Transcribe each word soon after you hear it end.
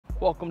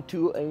Welcome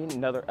to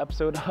another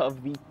episode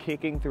of the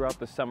Kicking Throughout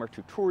the Summer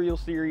tutorial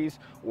series,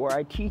 where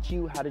I teach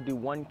you how to do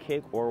one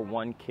kick or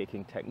one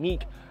kicking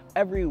technique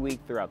every week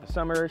throughout the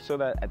summer, so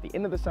that at the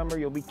end of the summer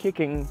you'll be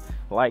kicking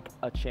like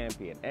a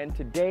champion. And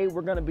today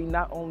we're going to be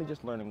not only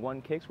just learning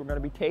one kicks, we're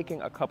going to be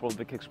taking a couple of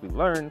the kicks we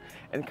learned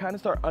and kind of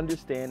start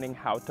understanding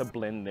how to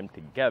blend them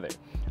together.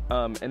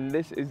 And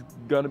this is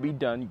going to be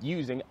done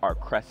using our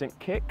crescent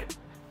kick,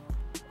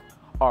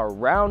 our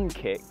round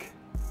kick,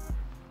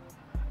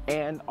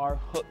 and our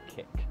hook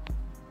kick.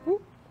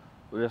 Whoop.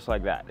 Just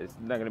like that. It's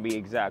not going to be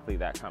exactly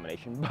that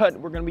combination, but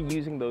we're going to be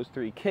using those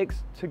three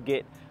kicks to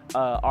get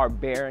our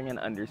bearing and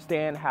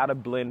understand how to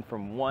blend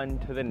from one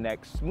to the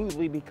next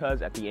smoothly,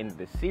 because at the end of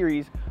this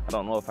series, I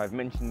don't know if I've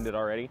mentioned it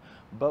already,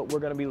 but we're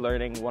going to be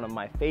learning one of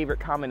my favorite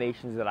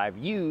combinations that I've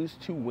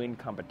used to win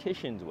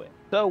competitions with.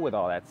 So with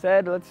all that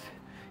said, let's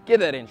get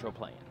that intro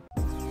playing.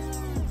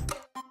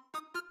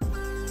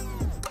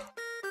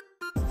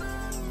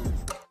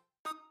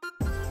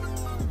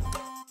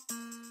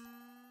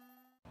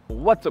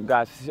 What's up,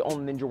 guys? This is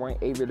Only Ninja wearing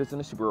aviators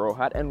and a superhero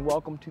hat, and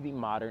welcome to the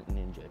Modern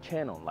Ninja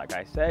channel. Like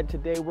I said,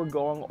 today we're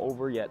going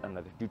over yet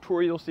another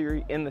tutorial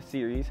series in the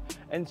series,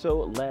 and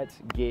so let's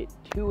get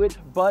to it.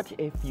 But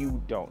if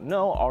you don't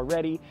know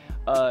already,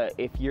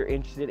 if you're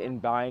interested in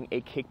buying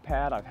a kick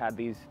pad, I've had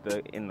these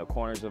in the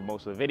corners of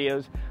most of the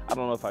videos. I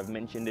don't know if I've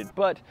mentioned it,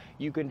 but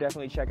you can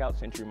definitely check out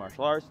Century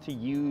Martial Arts to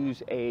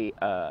use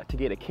to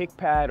get a kick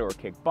pad or a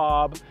kick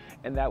bob,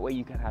 and that way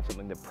you can have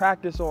something to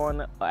practice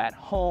on at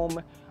home.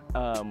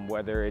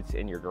 Whether it's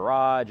in your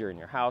garage or in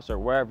your house or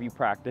wherever you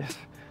practice,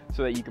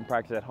 so that you can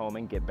practice at home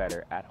and get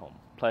better at home.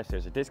 Plus,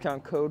 there's a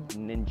discount code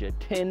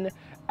NINJA10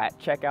 at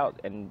checkout,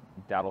 and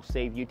that'll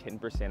save you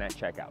 10% at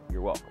checkout.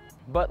 You're welcome.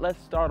 But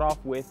let's start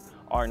off with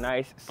our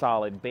nice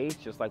solid base,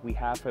 just like we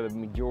have for the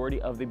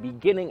majority of the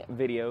beginning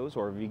videos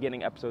or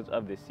beginning episodes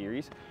of this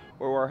series,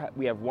 where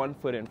we have 1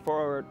 foot in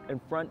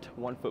front,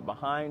 1 foot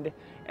behind,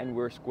 and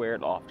we're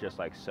squared off just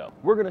like so.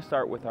 We're gonna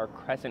start with our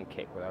crescent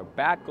kick, with our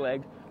back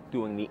leg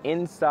doing the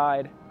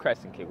inside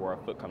crescent kick, where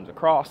our foot comes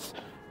across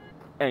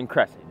and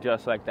crescent,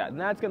 just like that. And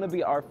that's gonna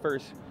be our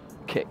first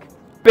kick.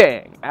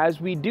 Bang! As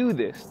we do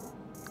this,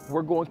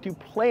 we're going to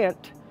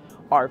plant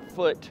our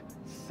foot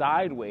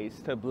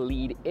sideways to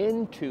bleed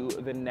into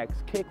the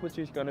next kick, which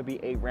is gonna be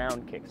a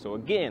round kick. So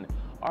again,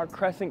 our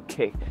crescent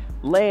kick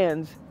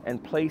lands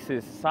and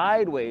places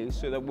sideways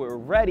so that we're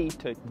ready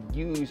to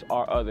use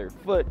our other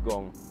foot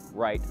going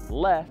right,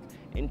 left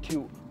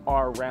into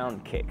our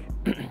round kick.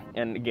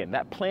 And again,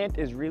 that plant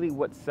is really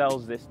what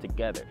sells this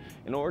together.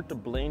 In order to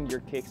blend your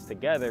kicks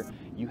together,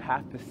 you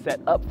have to set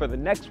up for the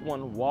next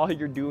one while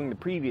you're doing the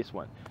previous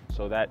one.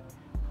 So that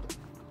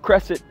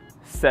crescent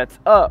sets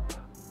up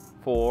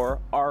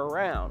for our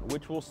round,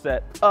 which will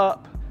set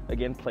up,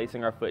 again,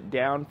 placing our foot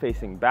down,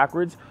 facing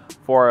backwards,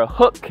 for a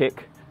hook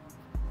kick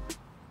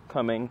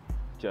coming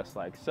just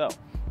like so.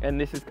 And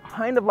this is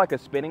kind of like a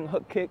spinning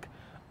hook kick,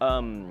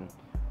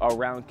 a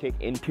round kick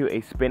into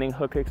a spinning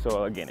hook kick.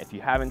 So again, if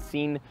you haven't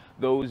seen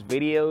those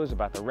videos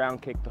about the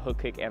round kick, the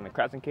hook kick, and the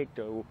crescent kick,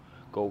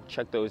 go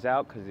check those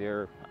out, because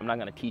I'm not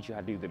going to teach you how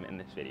to do them in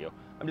this video.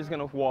 I'm just going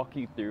to walk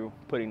you through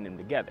putting them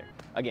together.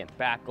 Again,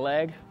 back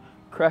leg,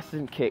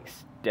 crescent kick,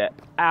 step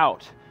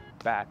out,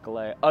 back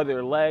leg,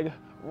 other leg,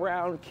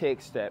 round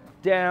kick, step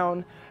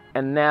down,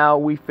 and now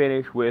we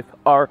finish with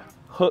our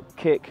hook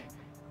kick,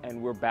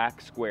 and we're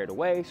back squared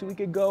away, so we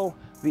could go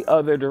the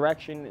other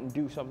direction and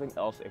do something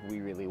else if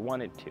we really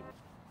wanted to.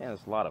 Man,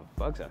 there's a lot of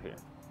bugs out here.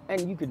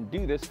 And you can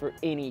do this for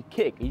any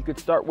kick. You could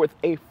start with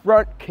a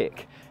front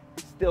kick,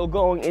 still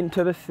going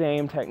into the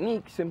same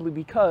technique, simply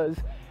because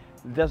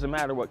it doesn't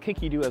matter what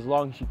kick you do as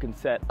long as you can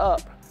set up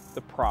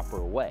the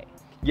proper way.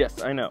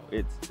 Yes, I know,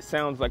 it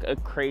sounds like a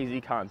crazy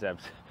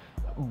concept,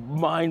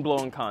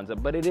 mind-blowing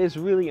concept, but it is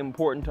really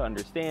important to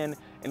understand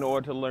in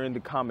order to learn the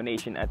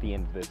combination at the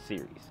end of this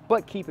series.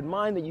 But keep in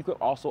mind that you could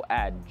also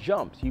add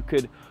jumps. You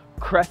could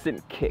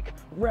crescent kick,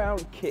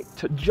 round kick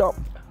to jump,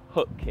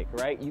 hook kick,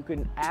 right? You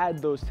can add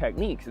those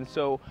techniques. And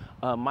so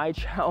my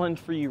challenge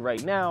for you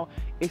right now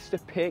is to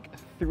pick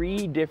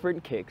 3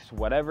 different kicks,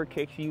 whatever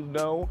kicks you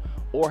know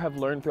or have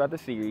learned throughout the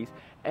series,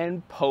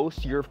 and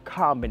post your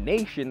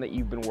combination that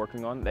you've been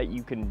working on that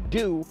you can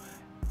do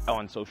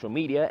on social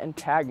media and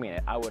tag me in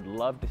it. I would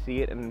love to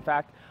see it, and in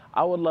fact,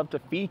 I would love to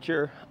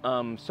feature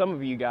some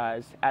of you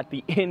guys at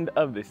the end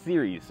of the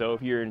series. So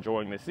if you're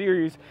enjoying the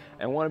series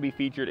and want to be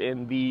featured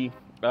in the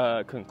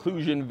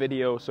conclusion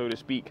video, so to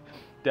speak,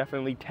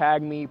 definitely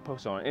tag me,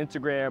 post on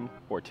Instagram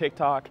or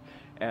TikTok,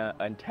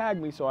 and tag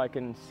me so I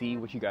can see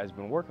what you guys have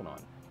been working on.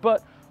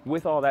 But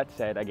with all that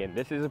said, again,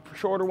 this is a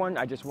shorter one.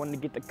 I just wanted to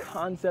get the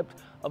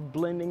concept of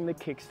blending the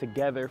kicks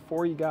together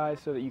for you guys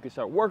so that you can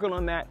start working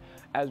on that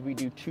as we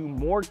do 2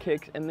 more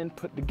kicks and then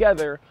put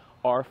together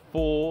our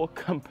full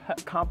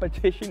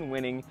competition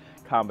winning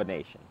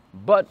combination.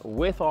 But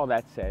with all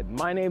that said,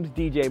 my name's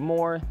DJ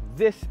Moore.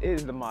 This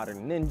is the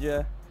Modern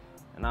Ninja,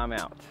 and I'm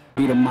out.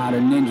 Be the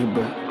Modern Ninja,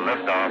 but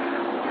Lift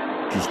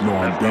off. just know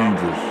I'm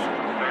dangerous.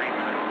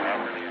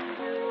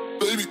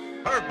 Baby.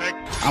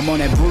 Perfect. I'm on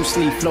that Bruce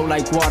Lee, flow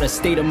like water,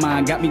 state of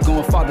mind. Got me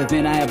going farther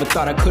than I ever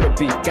thought I could have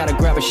been. Gotta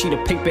grab a sheet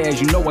of paper as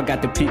you know I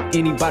got the pen.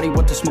 Anybody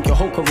want to smoke your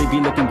whole career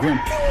be looking grim.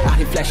 Out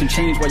here flashing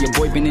change while your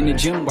boy been in the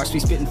gym. Watch me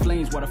spitting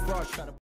flames while the frogs try to